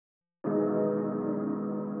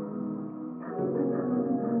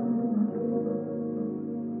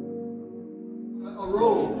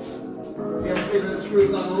You ever seen the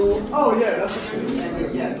screws on the rule? Oh yeah, that's what it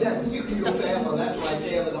is. Yeah, you can go sample. That's right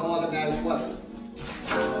there with the automatic weapon.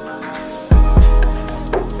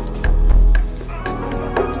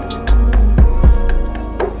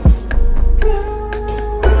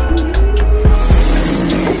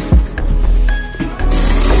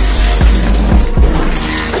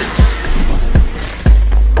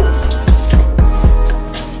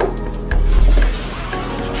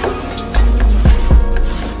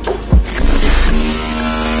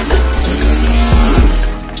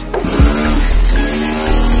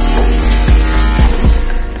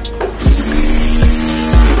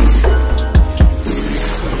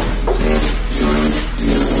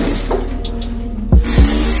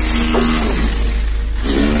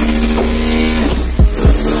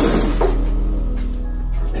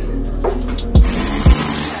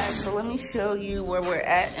 Show you where we're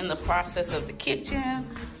at in the process of the kitchen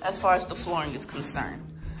as far as the flooring is concerned.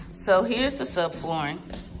 So here's the subflooring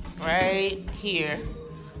right here,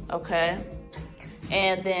 okay?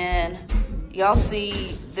 And then y'all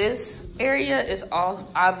see this area is all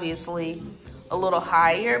obviously a little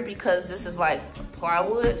higher because this is like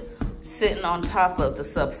plywood sitting on top of the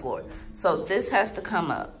subfloor. So this has to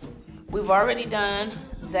come up. We've already done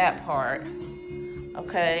that part,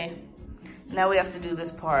 okay? Now we have to do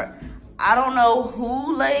this part. I don't know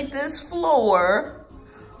who laid this floor,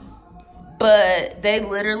 but they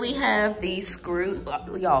literally have these screws.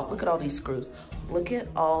 Y'all, look at all these screws. Look at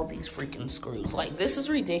all these freaking screws. Like, this is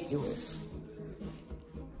ridiculous.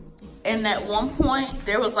 And at one point,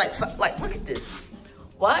 there was like, look at this.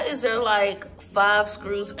 Why is there like 5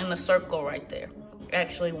 screws in a circle right there?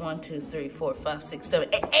 Actually, 1, 2, 3, 4, 5, 6, 7,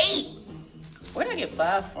 8. Where did I get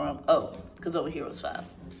 5 from? Oh, because over here was 5.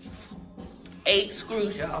 8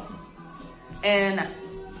 screws, y'all. And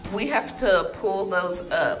we have to pull those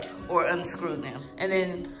up or unscrew them. And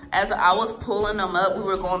then as I was pulling them up, we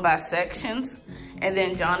were going by sections. And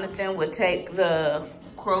then Jonathan would take the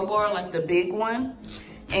crowbar, like the big one,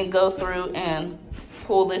 and go through and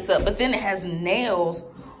pull this up. But then it has nails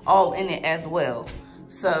all in it as well.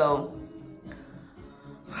 So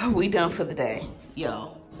we done for the day,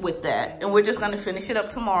 y'all, with that. And we're just gonna finish it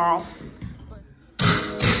up tomorrow.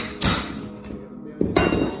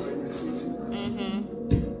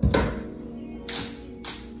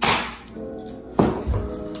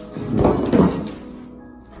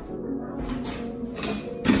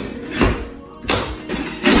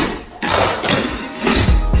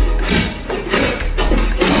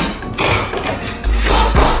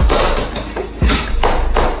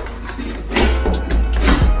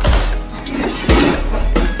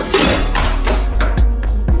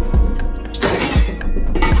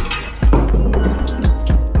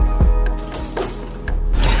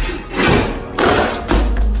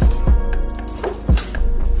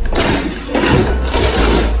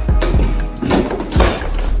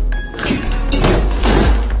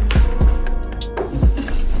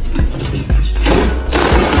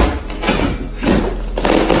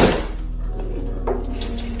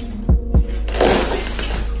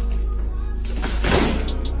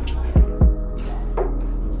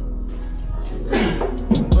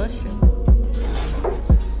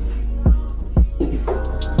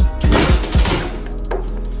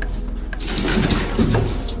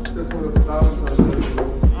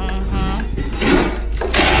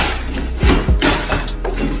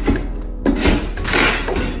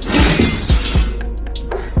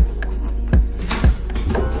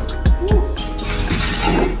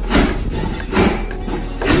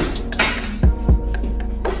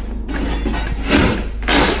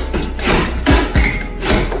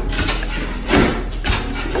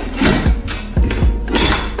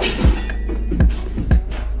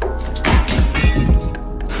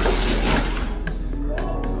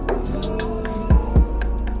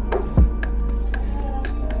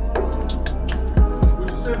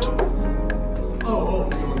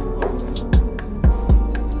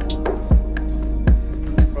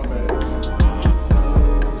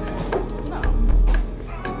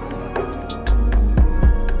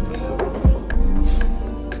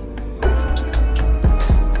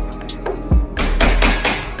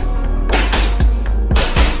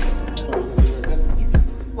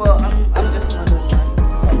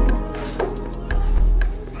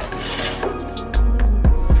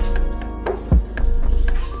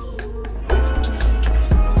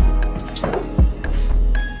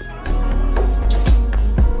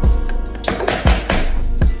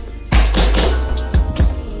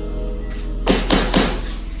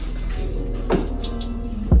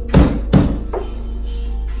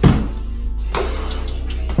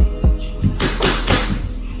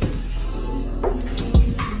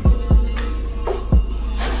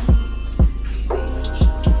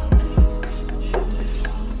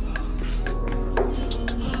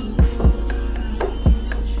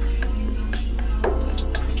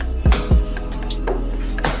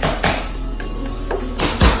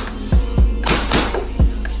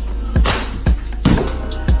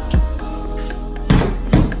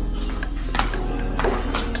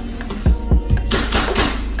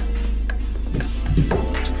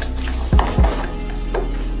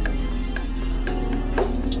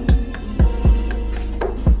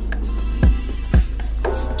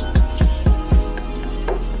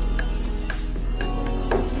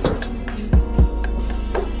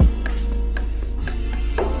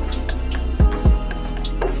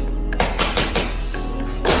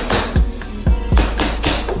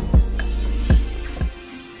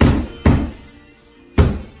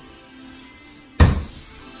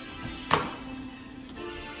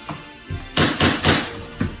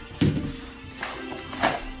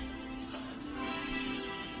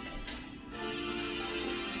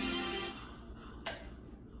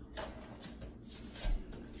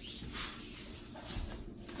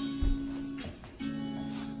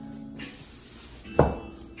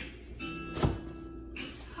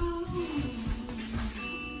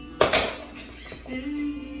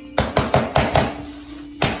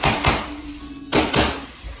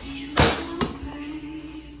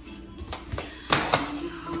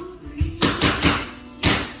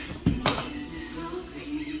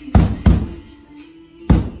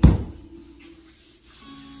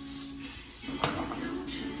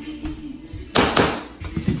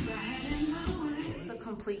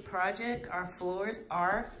 Complete project. Our floors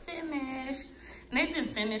are finished, and they've been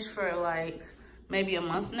finished for like maybe a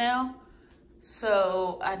month now,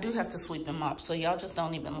 so I do have to sweep them up, so y'all just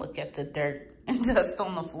don't even look at the dirt and dust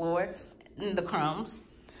on the floor and the crumbs.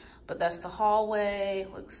 But that's the hallway.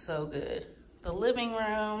 Looks so good. The living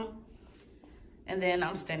room, and then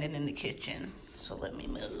I'm standing in the kitchen, so let me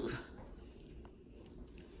move.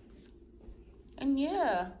 And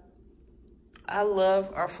yeah, I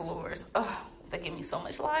love our floors. Oh, they give me so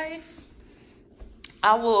much life.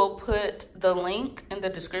 I will put the link in the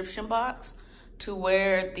description box to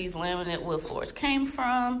where these laminate wood floors came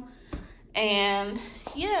from. And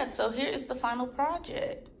yeah, so here is the final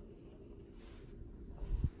project.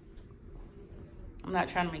 I'm not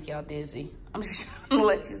trying to make y'all dizzy. I'm just trying to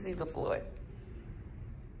let you see the floor.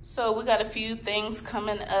 So we got a few things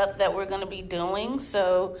coming up that we're gonna be doing.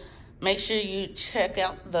 So make sure you check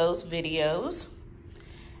out those videos.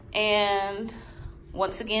 And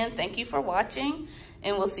once again, thank you for watching,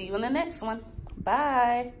 and we'll see you in the next one.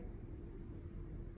 Bye.